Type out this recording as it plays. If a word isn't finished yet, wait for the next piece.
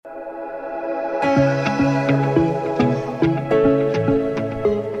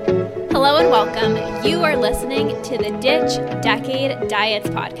Hello and welcome. You are listening to the Ditch Decade Diets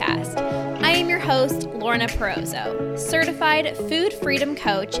podcast. I am your host, Lorna Perozzo, certified food freedom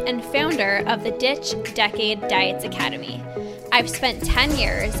coach and founder of the Ditch Decade Diets Academy. I've spent 10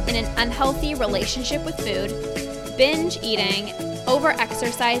 years in an unhealthy relationship with food, binge eating,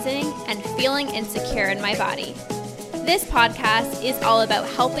 over-exercising, and feeling insecure in my body. This podcast is all about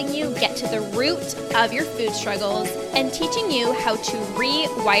helping you get to the root of your food struggles and teaching you how to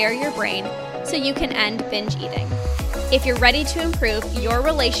rewire your brain so you can end binge eating. If you're ready to improve your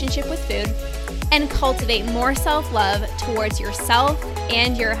relationship with food and cultivate more self-love towards yourself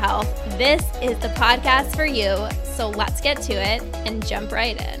and your health, this is the podcast for you. So let's get to it and jump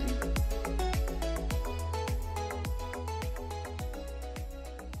right in.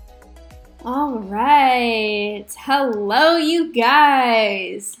 All right. Hello, you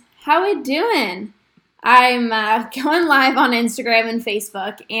guys. How we doing? I'm going live on Instagram and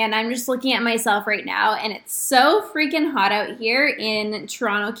Facebook, and I'm just looking at myself right now, and it's so freaking hot out here in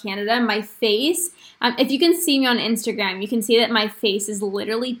Toronto, Canada. My face, if you can see me on Instagram, you can see that my face is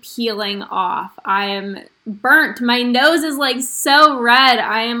literally peeling off. I am burnt. My nose is like so red.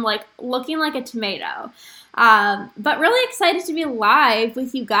 I am like looking like a tomato. But really excited to be live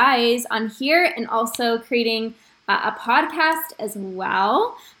with you guys on here and also creating a podcast as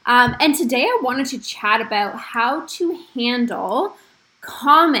well. And today I wanted to chat about how to handle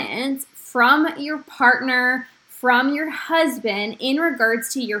comments from your partner, from your husband in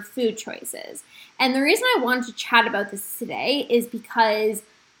regards to your food choices. And the reason I wanted to chat about this today is because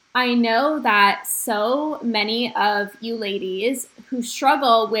I know that so many of you ladies who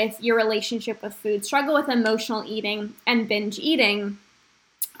struggle with your relationship with food, struggle with emotional eating and binge eating,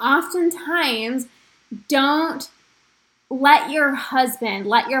 oftentimes don't let your husband,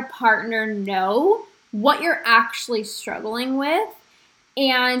 let your partner know what you're actually struggling with.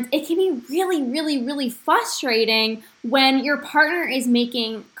 And it can be really, really, really frustrating when your partner is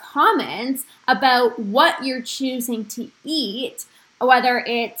making comments about what you're choosing to eat, whether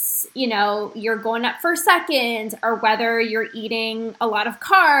it's, you're going up for seconds, or whether you're eating a lot of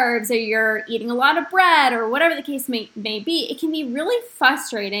carbs, or you're eating a lot of bread, or whatever the case may be. It can be really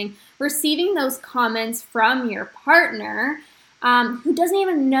frustrating receiving those comments from your partner who doesn't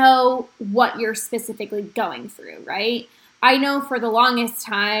even know what you're specifically going through, right? I know for the longest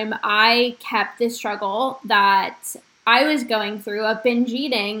time, I kept this struggle that I was going through of binge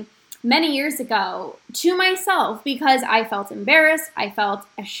eating many years ago to myself because I felt embarrassed, I felt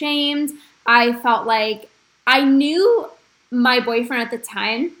ashamed, I felt like I knew my boyfriend at the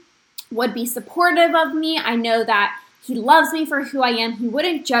time would be supportive of me. I know that he loves me for who I am. He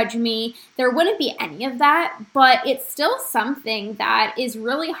wouldn't judge me. There wouldn't be any of that, but it's still something that is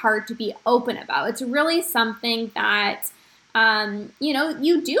really hard to be open about. It's really something that,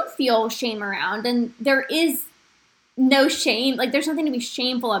 you do feel shame around, and there is no shame, like there's nothing to be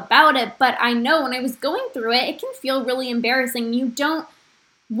shameful about it, but I know when I was going through it, it can feel really embarrassing. You don't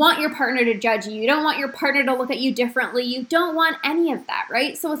want your partner to judge you. You don't want your partner to look at you differently. You don't want any of that,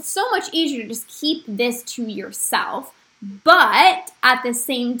 right? So it's so much easier to just keep this to yourself. But at the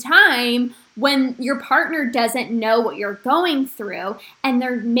same time, when your partner doesn't know what you're going through and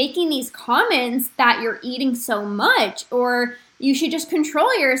they're making these comments that you're eating so much, or you should just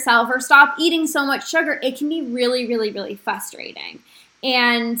control yourself or stop eating so much sugar, it can be really, really, really frustrating.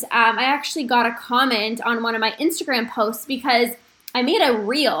 And I actually got a comment on one of my Instagram posts because I made a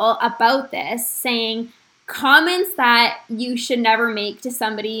reel about this saying comments that you should never make to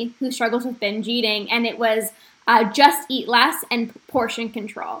somebody who struggles with binge eating. And it was just eat less and portion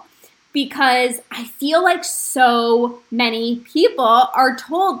control. Because I feel like so many people are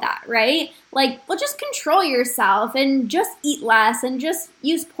told that, right? Like, well, just control yourself and just eat less and just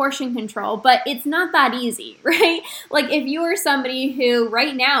use portion control. But it's not that easy, right? Like, if you are somebody who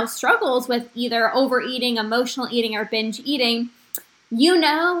right now struggles with either overeating, emotional eating, or binge eating, you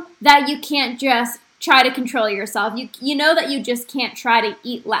know that you can't just try to control yourself. You know that you just can't try to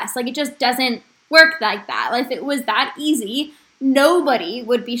eat less. Like, it just doesn't work like that. Like, if it was that easy, nobody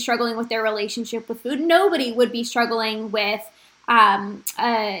would be struggling with their relationship with food. Nobody would be struggling with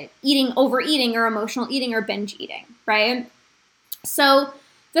overeating, or emotional eating, or binge eating, right? So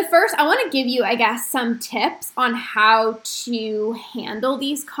I want to give you, I guess, some tips on how to handle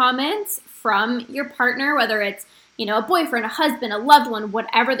these comments from your partner, whether it's, a boyfriend, a husband, a loved one,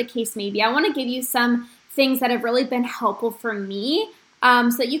 whatever the case may be. I want to give you some things that have really been helpful for me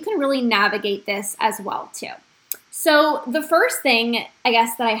so that you can really navigate this as well, too. So the first thing, I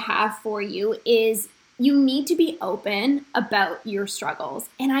guess, that I have for you is you need to be open about your struggles.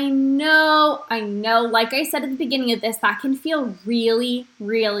 And I know, like I said at the beginning of this, that can feel really,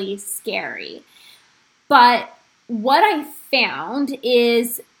 really scary. But what I found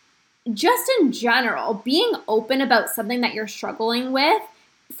is just in general, being open about something that you're struggling with,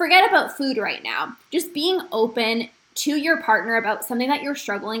 forget about food right now, just being open to your partner about something that you're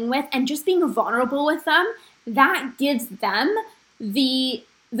struggling with and just being vulnerable with them, that gives them the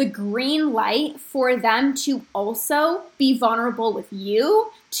green light for them to also be vulnerable with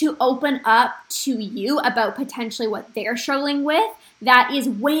you, to open up to you about potentially what they're struggling with that is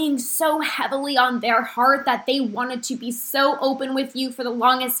weighing so heavily on their heart that they wanted to be so open with you for the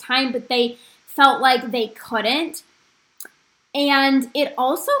longest time, but they felt like they couldn't. And it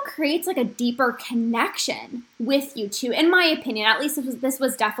also creates like a deeper connection with you too, in my opinion. At least this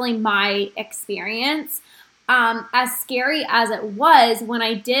was definitely my experience. As scary as it was, when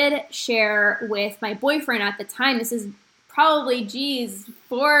I did share with my boyfriend at the time, this is probably, 5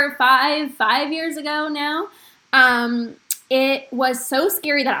 years ago now, it was so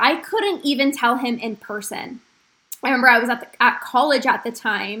scary that I couldn't even tell him in person. I remember I was at college at the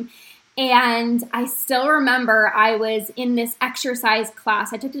time, and I still remember I was in this exercise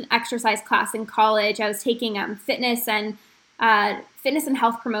class. I took an exercise class in college. I was taking fitness and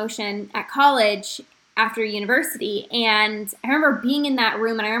health promotion at college after university. And I remember being in that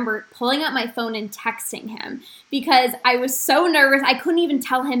room, and I remember pulling up my phone and texting him because I was so nervous. I couldn't even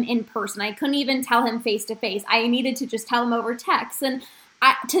tell him in person. I couldn't even tell him face to face. I needed to just tell him over text. And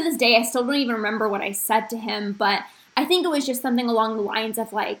to this day, I still don't even remember what I said to him, but I think it was just something along the lines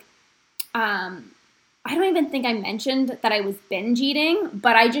of like, I don't even think I mentioned that I was binge eating,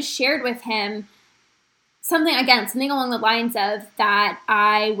 but I just shared with him something along the lines of that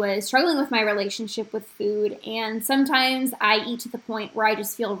I was struggling with my relationship with food, and sometimes I eat to the point where I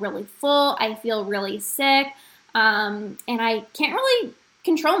just feel really full, I feel really sick, and I can't really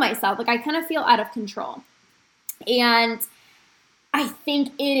control myself. Like I kind of feel out of control. And I think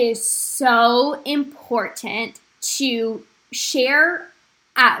it is so important to share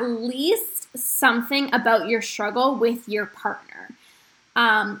at least something about your struggle with your partner.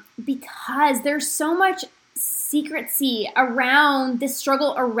 Because there's so much secrecy around this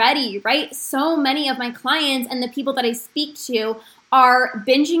struggle already, right? So many of my clients and the people that I speak to are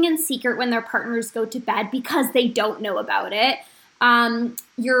binging in secret when their partners go to bed because they don't know about it.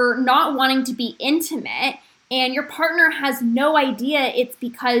 You're not wanting to be intimate, and your partner has no idea it's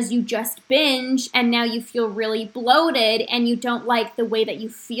because you just binge and now you feel really bloated and you don't like the way that you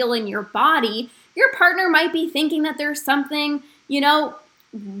feel in your body. Your partner might be thinking that there's something,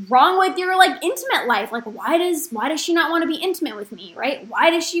 wrong with your like intimate life. Like, why does she not want to be intimate with me, right? Why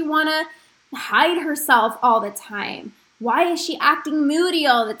does she want to hide herself all the time? Why is she acting moody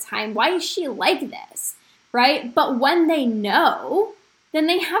all the time? Why is she like this, right? But when they know, then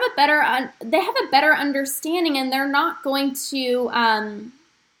they have a better understanding, and they're not going to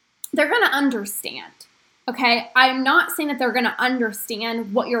they're going to understand. Okay, I'm not saying that they're going to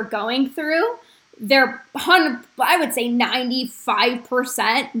understand what you're going through. They're, I would say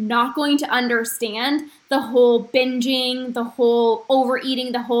 95% not going to understand the whole binging, the whole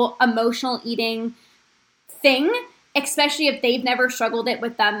overeating, the whole emotional eating thing, especially if they've never struggled it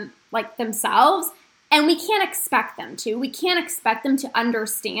with them like themselves. And we can't expect them to. We can't expect them to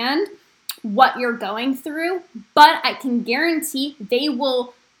understand what you're going through, but I can guarantee they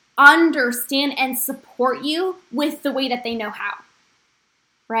will understand and support you with the way that they know how,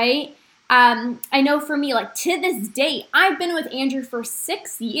 right? I know for me, like to this date, I've been with Andrew for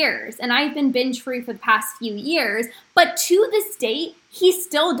 6 years, and I've been binge free for the past few years, but to this date, he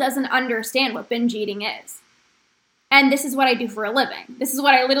still doesn't understand what binge eating is. And this is what I do for a living. This is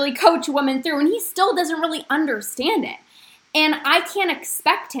what I literally coach women through, and he still doesn't really understand it. And I can't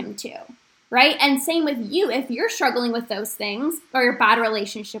expect him to, right? And same with you, if you're struggling with those things, or your bad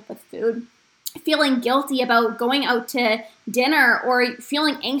relationship with food, feeling guilty about going out to dinner, or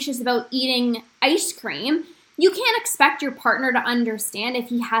feeling anxious about eating ice cream, you can't expect your partner to understand if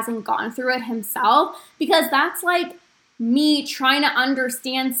he hasn't gone through it himself, because that's like me trying to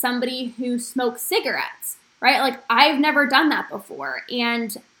understand somebody who smokes cigarettes, right? Like I've never done that before.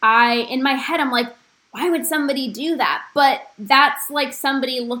 And in my head, I'm like, why would somebody do that? But that's like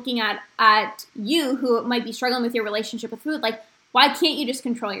somebody looking at you who might be struggling with your relationship with food, like, why can't you just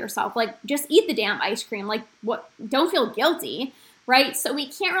control yourself? Like, just eat the damn ice cream. Like, what? Don't feel guilty, right? So we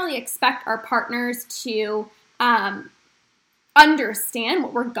can't really expect our partners to understand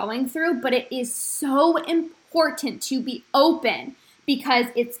what we're going through, but it is so important to be open because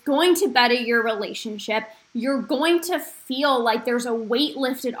it's going to better your relationship. You're going to feel like there's a weight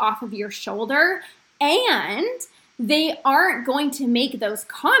lifted off of your shoulder, And they aren't going to make those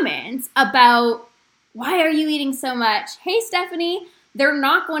comments about, why are you eating so much? Hey, Stephanie. They're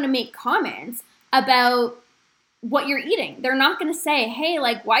not going to make comments about what you're eating. They're not going to say, hey,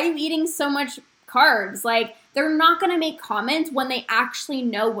 like, why are you eating so much carbs? Like, they're not going to make comments when they actually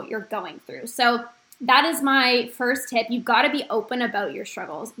know what you're going through. So that is my first tip. You've got to be open about your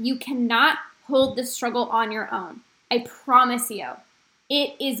struggles. You cannot hold this struggle on your own. I promise you,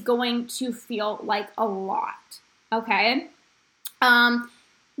 it is going to feel like a lot, okay?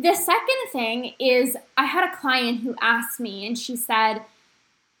 The second thing is, I had a client who asked me, and she said,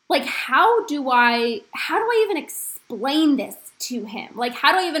 like, how do I even explain this to him? Like,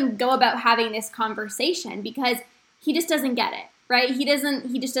 how do I even go about having this conversation? Because he just doesn't get it, right? He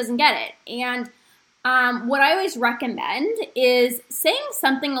just doesn't get it. And what I always recommend is saying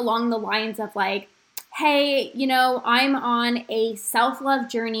something along the lines of like, hey, I'm on a self-love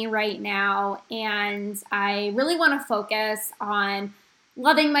journey right now, and I really want to focus on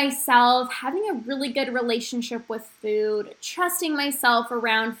loving myself, having a really good relationship with food, trusting myself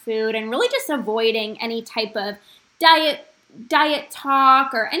around food, and really just avoiding any type of diet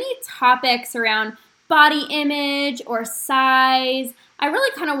talk or any topics around body image or size. I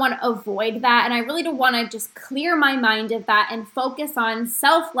really kind of want to avoid that, and I really do want to just clear my mind of that and focus on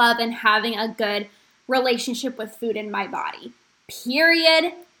self-love and having a good relationship with food in my body.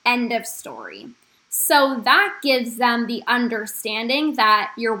 Period. End of story. So that gives them the understanding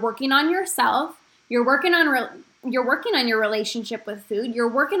that you're working on yourself, you're working on your relationship with food, you're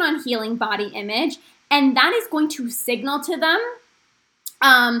working on healing body image, and that is going to signal to them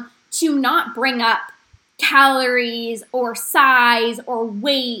to not bring up calories or size or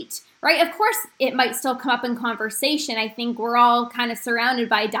weight, right? Of course, it might still come up in conversation. I think we're all kind of surrounded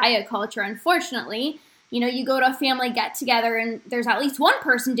by diet culture, unfortunately. You go to a family get-together and there's at least one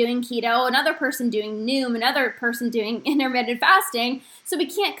person doing keto, another person doing Noom, another person doing intermittent fasting. So we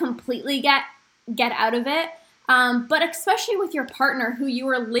can't completely get out of it. But especially with your partner who you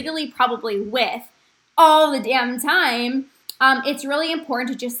are literally probably with all the damn time, it's really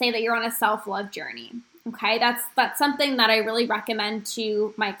important to just say that you're on a self-love journey. Okay, that's something that I really recommend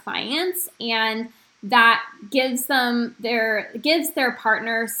to my clients, and that gives their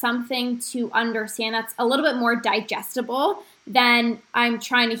partner something to understand that's a little bit more digestible than I'm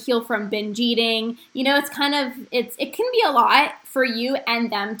trying to heal from binge eating. It can be a lot for you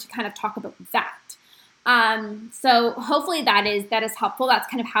and them to kind of talk about that. So hopefully that is helpful. That's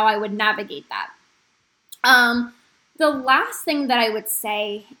kind of how I would navigate that. The last thing that I would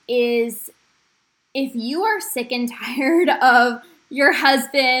say is, if you are sick and tired of your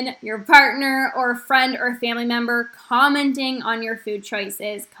husband, your partner, or friend or family member commenting on your food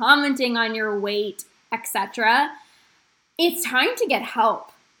choices, commenting on your weight, etc., it's time to get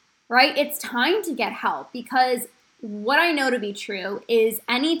help, right? It's time to get help, because what I know to be true is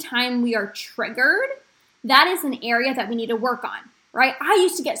anytime we are triggered, that is an area that we need to work on, right? I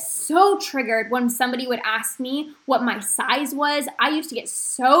used to get so triggered when somebody would ask me what my size was. I used to get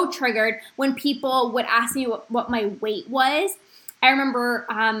so triggered when people would ask me what my weight was. I remember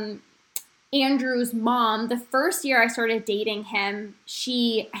Andrew's mom, the first year I started dating him,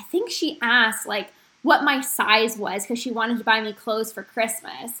 I think she asked like what my size was because she wanted to buy me clothes for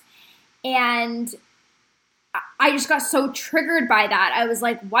Christmas. And I just got so triggered by that. I was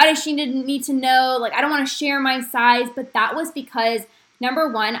like, why does she need to know? Like, I don't want to share my size. But that was because, number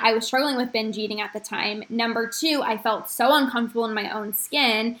one, I was struggling with binge eating at the time. Number two, I felt so uncomfortable in my own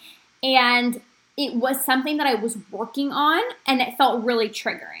skin. And it was something that I was working on, and it felt really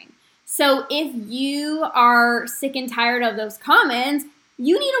triggering. So if you are sick and tired of those comments,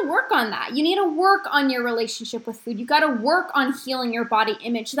 you need to work on that. You need to work on your relationship with food. You got to work on healing your body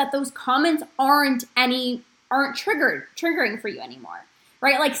image so that those comments aren't triggering for you anymore,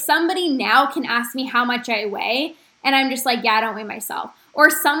 right? Like, somebody now can ask me how much I weigh, and I'm just like, yeah, I don't weigh myself. Or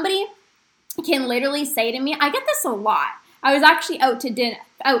somebody can literally say to me, I get this a lot. I was actually out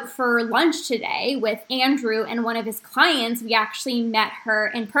for lunch today with Andrew and one of his clients. We actually met her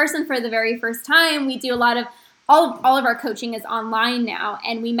in person for the very first time. We do a lot of all of our coaching is online now,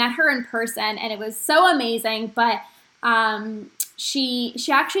 and we met her in person, and it was so amazing. But she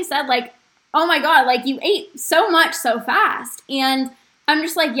actually said, like, oh my God, like, you ate so much so fast. And I'm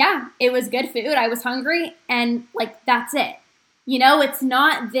just like, yeah, it was good food. I was hungry, and like, that's it. It's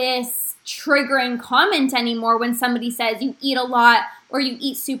not this triggering comment anymore when somebody says you eat a lot, or you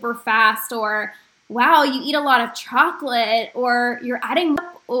eat super fast, or wow, you eat a lot of chocolate, or you're adding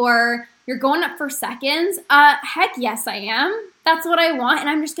up, or you're going up for seconds. Heck yes, I am. That's what I want, and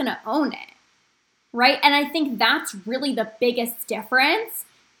I'm just going to own it, right? And I think that's really the biggest difference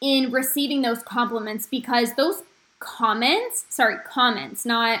in receiving those compliments, because those comments,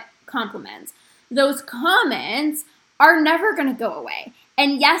 not compliments, those comments are never going to go away.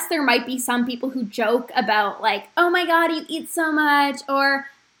 And yes, there might be some people who joke about like, oh my God, you eat so much, or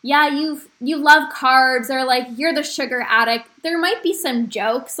yeah, you love carbs, or like you're the sugar addict. There might be some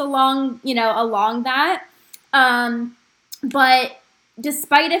jokes along that. But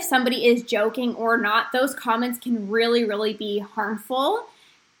despite if somebody is joking or not, those comments can really, really be harmful.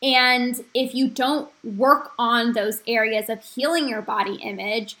 And if you don't work on those areas of healing your body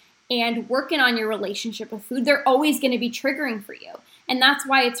image and working on your relationship with food, they're always going to be triggering for you. And that's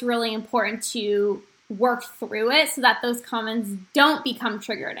why it's really important to work through it so that those comments don't become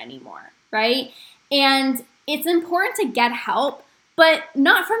triggered anymore, right? And it's important to get help, but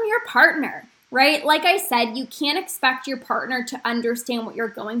not from your partner, right? Like I said, you can't expect your partner to understand what you're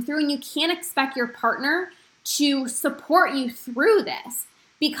going through, and you can't expect your partner to support you through this,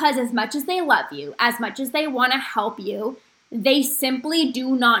 because as much as they love you, as much as they want to help you, they simply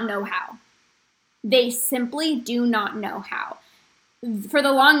do not know how. They simply do not know how. For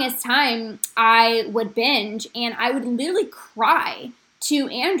the longest time, I would binge and I would literally cry to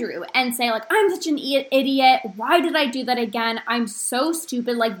Andrew and say, like, I'm such an idiot. Why did I do that again? I'm so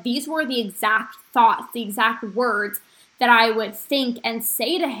stupid. Like, these were the exact thoughts, the exact words that I would think and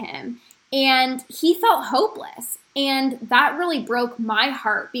say to him. And he felt hopeless. And that really broke my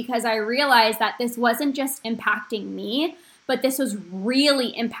heart, because I realized that this wasn't just impacting me, but this was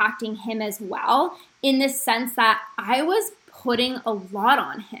really impacting him as well, in the sense that I was putting a lot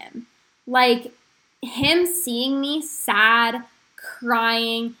on him. Like, him seeing me sad,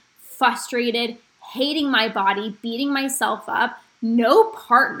 crying, frustrated, hating my body, beating myself up. No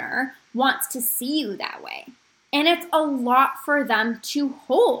partner wants to see you that way. And it's a lot for them to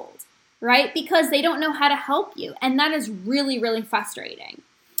hold, right? Because they don't know how to help you. And that is really, really frustrating.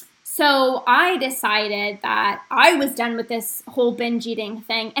 So I decided that I was done with this whole binge eating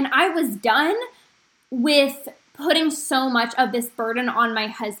thing. And I was done with putting so much of this burden on my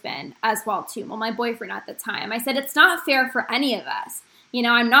husband as well too. Well, my boyfriend at the time. I said, it's not fair for any of us. You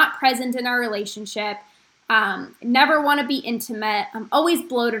know, I'm not present in our relationship. Never want to be intimate. I'm always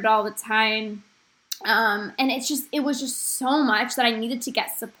bloated all the time. And it was just so much that I needed to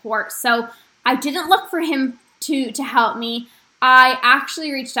get support. So I didn't look for him to help me. I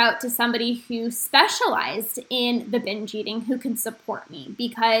actually reached out to somebody who specialized in the binge eating, who can support me,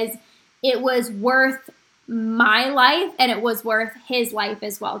 because it was worth my life and it was worth his life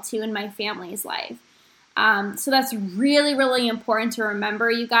as well too, and my family's life. So that's really, really important to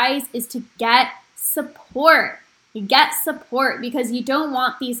remember, you guys, is to get support. You get support because you don't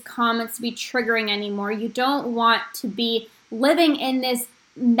want these comments to be triggering anymore. You don't want to be living in this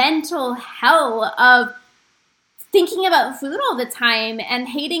mental hell of thinking about food all the time and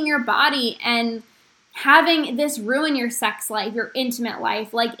hating your body and having this ruin your sex life, your intimate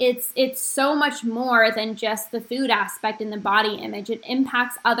life. Like, it's so much more than just the food aspect and the body image. It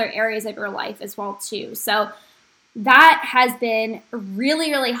impacts other areas of your life as well too. So that has been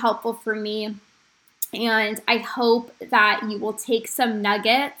really, really helpful for me. And I hope that you will take some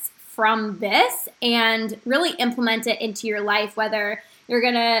nuggets from this and really implement it into your life, whether you're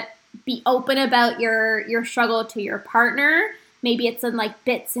going to be open about your struggle to your partner. Maybe it's in like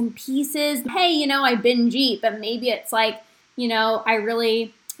bits and pieces. Hey, you know, I binge eat, but maybe it's like, you know, I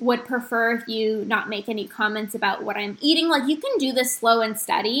really would prefer if you not make any comments about what I'm eating. Like, you can do this slow and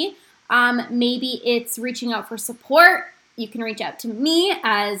steady. Maybe it's reaching out for support. You can reach out to me,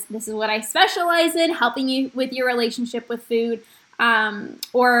 as this is what I specialize in, helping you with your relationship with food.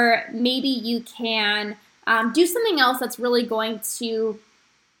 Or maybe you can do something else that's really going to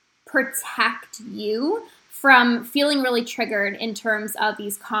protect you from feeling really triggered in terms of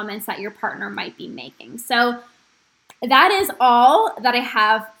these comments that your partner might be making. So that is all that I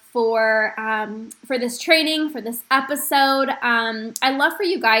have for this training, for this episode. I'd love for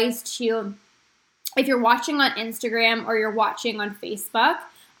you guys to, if you're watching on Instagram or you're watching on Facebook,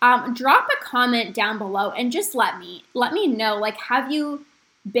 drop a comment down below and just let me know, like, have you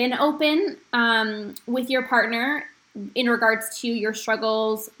been open with your partner in regards to your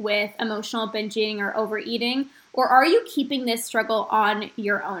struggles with emotional binging or overeating, or are you keeping this struggle on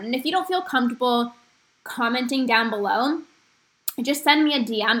your own? And if you don't feel comfortable commenting down below, just send me a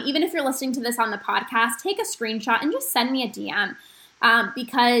DM. Even if you're listening to this on the podcast, take a screenshot and just send me a DM,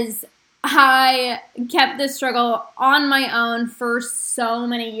 because I kept this struggle on my own for so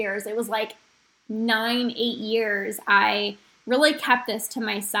many years. It was like 8 years. I really kept this to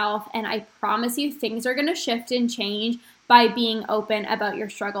myself, and I promise you things are going to shift and change by being open about your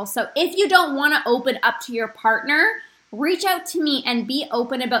struggle. So if you don't want to open up to your partner, reach out to me and be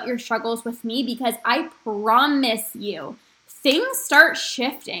open about your struggles with me, because I promise you, things start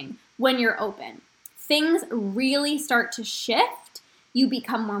shifting when you're open. Things really start to shift. You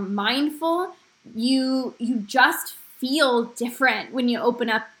become more mindful. You just feel different when you open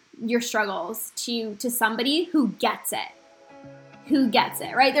up your struggles to somebody who gets it. Who gets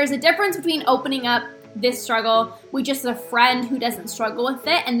it, right? There's a difference between opening up this struggle with just a friend who doesn't struggle with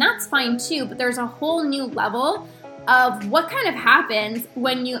it, and that's fine too, but there's a whole new level of what kind of happens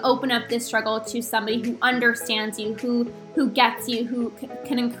when you open up this struggle to somebody who understands you, who gets you, who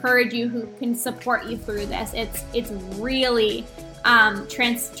can encourage you, who can support you through this. It's really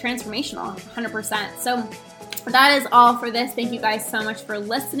transformational, 100%. So that is all for this. Thank you guys so much for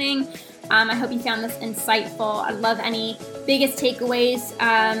listening. I hope you found this insightful. I'd love any biggest takeaways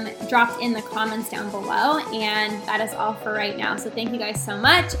dropped in the comments down below. And that is all for right now. So thank you guys so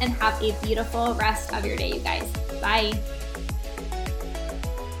much, and have a beautiful rest of your day, you guys. Bye.